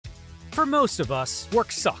For most of us,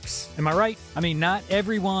 work sucks. Am I right? I mean, not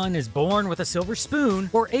everyone is born with a silver spoon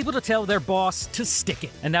or able to tell their boss to stick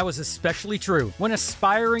it. And that was especially true when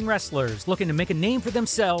aspiring wrestlers looking to make a name for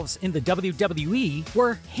themselves in the WWE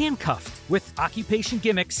were handcuffed with occupation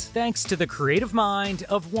gimmicks thanks to the creative mind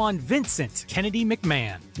of one Vincent Kennedy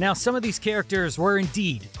McMahon. Now, some of these characters were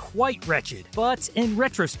indeed quite wretched, but in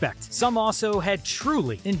retrospect, some also had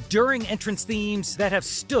truly enduring entrance themes that have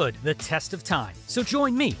stood the test of time. So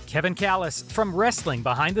join me, Kevin Callis, from Wrestling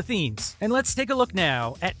Behind the Themes, and let's take a look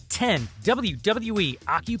now at 10 WWE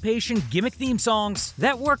occupation gimmick theme songs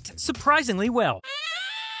that worked surprisingly well.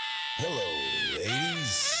 Hello,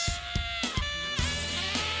 ladies.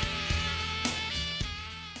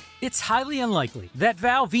 It's highly unlikely that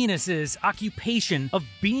Val Venus's occupation of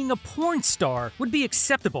being a porn star would be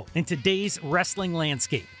acceptable in today's wrestling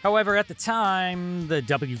landscape. However, at the time, the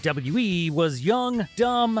WWE was young,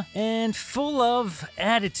 dumb, and full of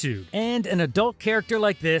attitude, and an adult character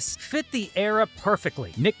like this fit the era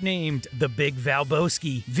perfectly. Nicknamed the Big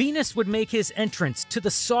Valboski, Venus would make his entrance to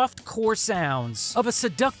the soft core sounds of a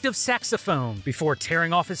seductive saxophone before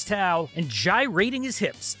tearing off his towel and gyrating his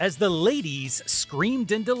hips as the ladies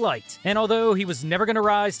screamed in delight. And although he was never going to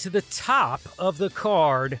rise to the top of the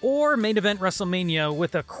card or main event WrestleMania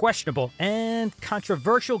with a questionable and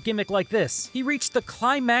controversial gimmick like this, he reached the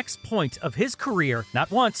climax point of his career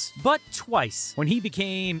not once, but twice when he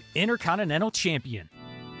became Intercontinental Champion.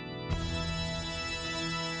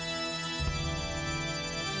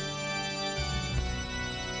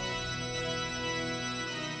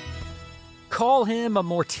 Call him a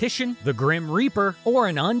mortician, the Grim Reaper, or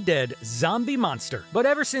an undead zombie monster. But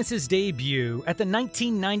ever since his debut at the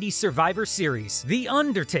 1990 Survivor Series, The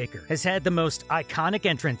Undertaker has had the most iconic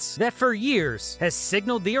entrance that for years has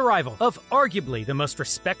signaled the arrival of arguably the most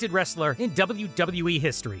respected wrestler in WWE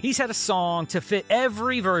history. He's had a song to fit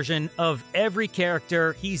every version of every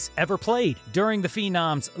character he's ever played. During the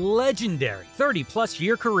Phenom's legendary 30-plus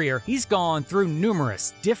year career, he's gone through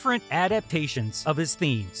numerous different adaptations of his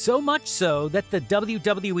theme. So much so that the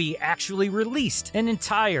WWE actually released an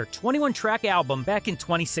entire 21-track album back in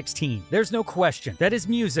 2016. There's no question that his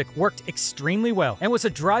music worked extremely well and was a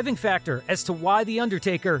driving factor as to why The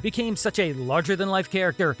Undertaker became such a larger-than-life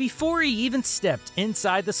character before he even stepped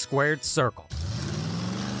inside the squared circle.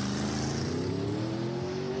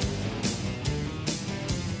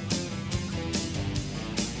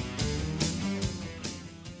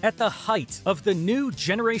 At the height of the new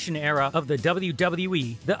generation era of the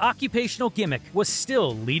WWE, the occupational gimmick was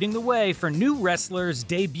still leading the way for new wrestlers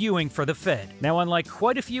debuting for the Fed. Now, unlike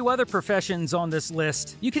quite a few other professions on this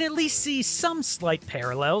list, you can at least see some slight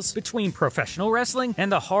parallels between professional wrestling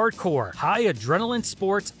and the hardcore, high-adrenaline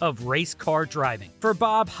sport of race car driving. For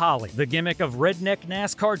Bob Holly, the gimmick of redneck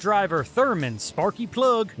NASCAR driver Thurman Sparky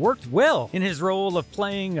Plug worked well in his role of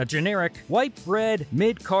playing a generic, white-bread,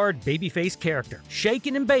 mid-card babyface character,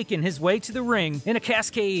 shaking and baking his way to the ring in a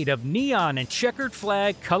cascade of neon and checkered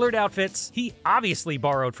flag colored outfits he obviously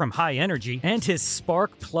borrowed from High Energy, and his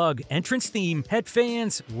Spark Plug entrance theme had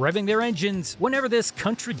fans revving their engines whenever this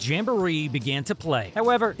country jamboree began to play.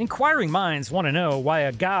 However, inquiring minds want to know why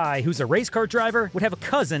a guy who's a race car driver would have a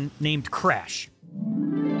cousin named Crash.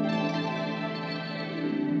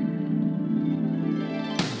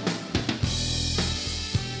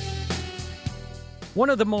 One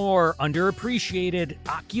of the more underappreciated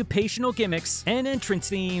occupational gimmicks and entrance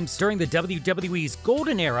themes during the WWE's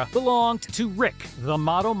golden era belonged to Rick the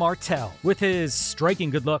Model Martel. With his striking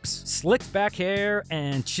good looks, slicked back hair,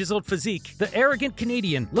 and chiseled physique, the arrogant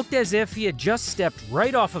Canadian looked as if he had just stepped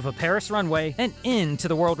right off of a Paris runway and into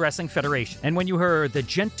the World Wrestling Federation. And when you heard the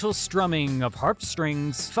gentle strumming of harp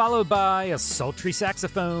strings, followed by a sultry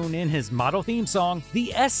saxophone in his model theme song,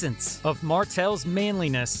 the essence of Martel's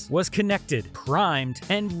manliness was connected, primed,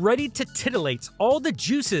 and ready to titillate all the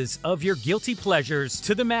juices of your guilty pleasures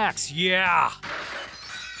to the max. Yeah!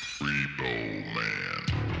 Repo Man.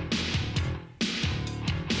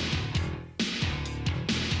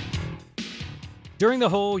 During the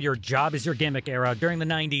whole your job is your gimmick era during the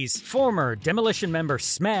 90s, former Demolition member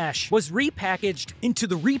Smash was repackaged into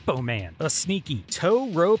the Repo Man, a sneaky, tow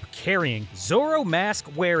rope carrying, Zorro mask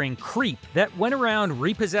wearing creep that went around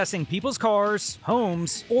repossessing people's cars,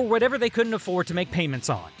 homes, or whatever they couldn't afford to make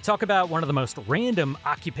payments on. Talk about one of the most random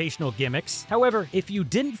occupational gimmicks. However, if you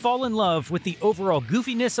didn't fall in love with the overall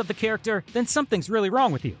goofiness of the character, then something's really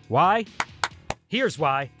wrong with you. Why? Here's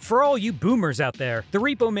why. For all you boomers out there, the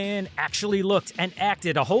Repo Man actually looked and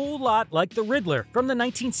acted a whole lot like the Riddler from the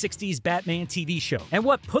 1960s Batman TV show. And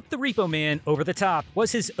what put the Repo Man over the top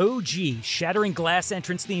was his OG Shattering Glass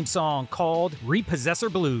entrance theme song called Repossessor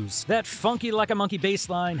Blues. That funky like a monkey bass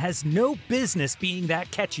line has no business being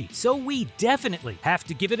that catchy, so we definitely have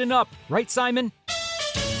to give it an up, right, Simon?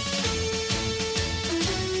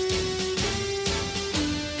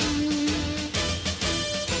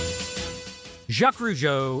 Jacques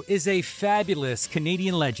Rougeau is a fabulous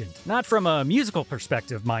Canadian legend. Not from a musical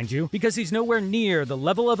perspective, mind you, because he's nowhere near the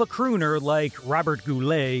level of a crooner like Robert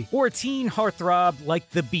Goulet or a teen heartthrob like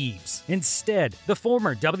the Biebs. Instead, the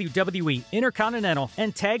former WWE Intercontinental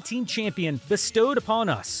and Tag Team Champion bestowed upon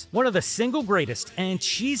us one of the single greatest and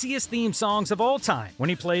cheesiest theme songs of all time when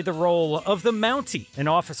he played the role of the Mountie, an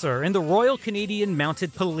officer in the Royal Canadian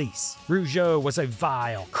Mounted Police. Rougeau was a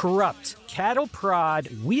vile, corrupt, cattle-prod,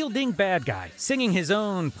 wielding bad guy, singing his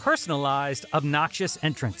own personalized, obnoxious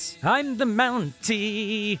entrance. I'm the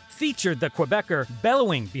Mountie, featured the Quebecer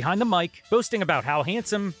bellowing behind the mic, boasting about how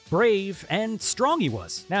handsome, brave, and strong he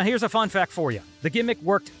was. Now here's a fun fact for you. The gimmick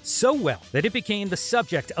worked so well that it became the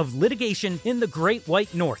subject of litigation in the Great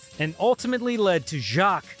White North, and ultimately led to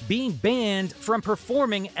Jacques being banned from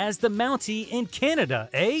performing as the Mountie in Canada,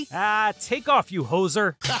 eh? Ah, take off, you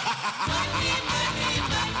hoser.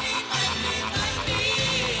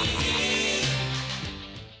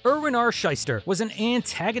 Erwin R. Shyster was an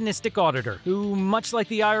antagonistic auditor who, much like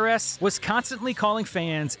the IRS, was constantly calling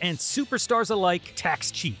fans and superstars alike tax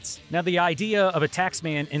cheats. Now, the idea of a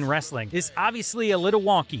taxman in wrestling is obviously a little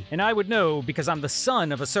wonky, and I would know because I'm the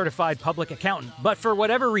son of a certified public accountant, but for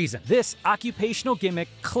whatever reason, this occupational gimmick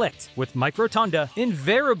clicked with Mike Rotunda,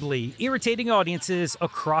 invariably irritating audiences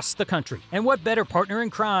across the country. And what better partner in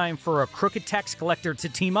crime for a crooked tax collector to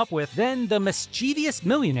team up with than the mischievous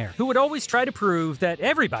millionaire who would always try to prove that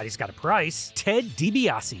everybody's got a price? Ted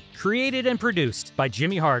DiBiase. Created and produced by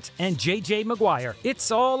Jimmy Hart and JJ Maguire, It's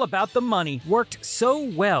All About the Money worked so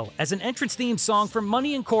well as an entrance theme song for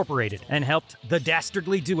Money Incorporated and helped the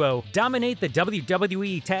dastardly duo dominate the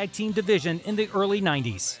WWE Tag Team division in the early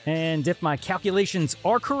 90s. And if my calculations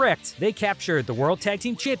are correct, they captured the World Tag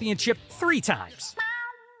Team Championship 3 times.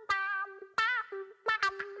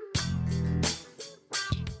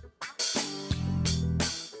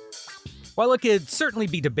 While it could certainly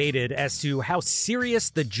be debated as to how serious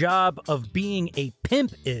the job of being a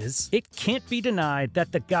pimp is, it can't be denied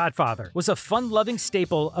that The Godfather was a fun-loving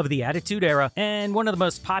staple of the Attitude Era and one of the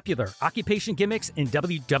most popular occupation gimmicks in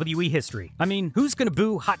WWE history. I mean, who's gonna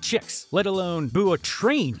boo hot chicks, let alone boo a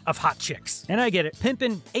train of hot chicks? And I get it,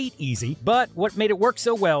 pimpin' ain't easy, but what made it work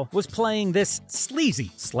so well was playing this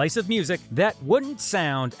sleazy slice of music that wouldn't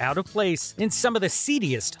sound out of place in some of the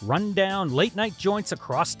seediest, run-down late-night joints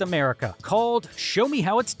across America. Called Show Me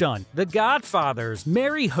How It's Done, The Godfather's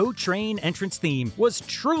Merry Ho Train entrance theme was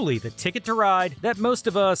truly the ticket to ride that most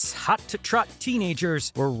of us hot-to-trot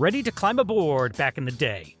teenagers were ready to climb aboard back in the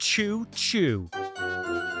day. Choo choo.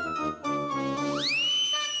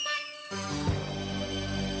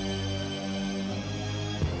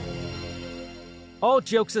 All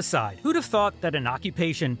jokes aside, who'd have thought that an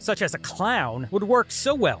occupation such as a clown would work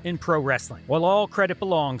so well in pro wrestling? Well, all credit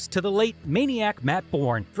belongs to the late maniac Matt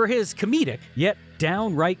Bourne for his comedic, yet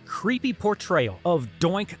downright creepy portrayal of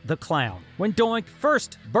Doink the Clown. When Doink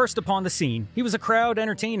first burst upon the scene, he was a crowd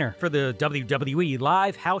entertainer for the WWE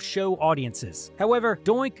live house show audiences. However,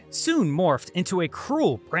 Doink soon morphed into a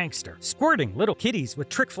cruel prankster, squirting little kiddies with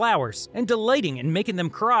trick flowers and delighting in making them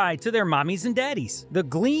cry to their mommies and daddies. The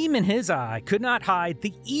gleam in his eye could not hide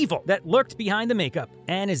the evil that lurked behind the makeup,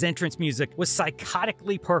 and his entrance music was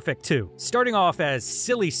psychotically perfect too, starting off as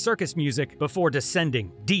silly circus music before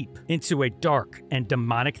descending deep into a dark and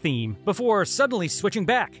demonic theme, before suddenly switching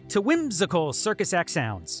back to whimsical circus act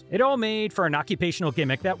sounds. It all made for an occupational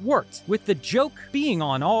gimmick that worked, with the joke being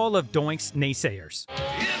on all of Doink's naysayers.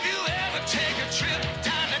 If you ever take a trip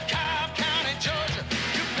down to Cobb County, Georgia,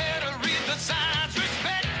 you better read the signs,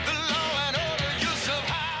 respect the law and order, use of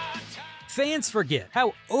high time. Fans forget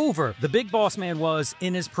how over the Big Boss Man was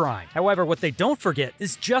in his prime. However, what they don't forget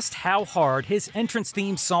is just how hard his entrance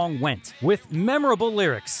theme song went, with memorable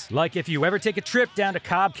lyrics like, if you ever take a trip down to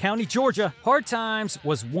Cobb County, Georgia. Hard Times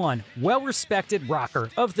was one well-respected rocker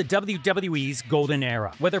of the WWE's golden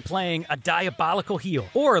era. Whether playing a diabolical heel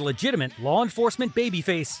or a legitimate law enforcement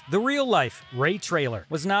babyface, the real-life Ray Traylor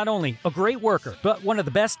was not only a great worker, but one of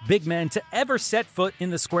the best big men to ever set foot in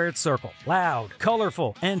the squared circle. Loud,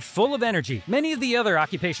 colorful, and full of energy, energy. Many of the other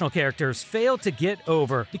occupational characters failed to get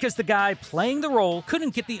over because the guy playing the role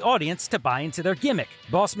couldn't get the audience to buy into their gimmick.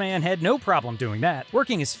 Boss Man had no problem doing that,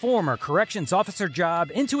 working his former corrections officer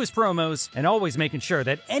job into his promos and always making sure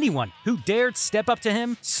that anyone who dared step up to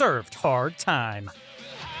him served hard time.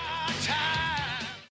 Hard time.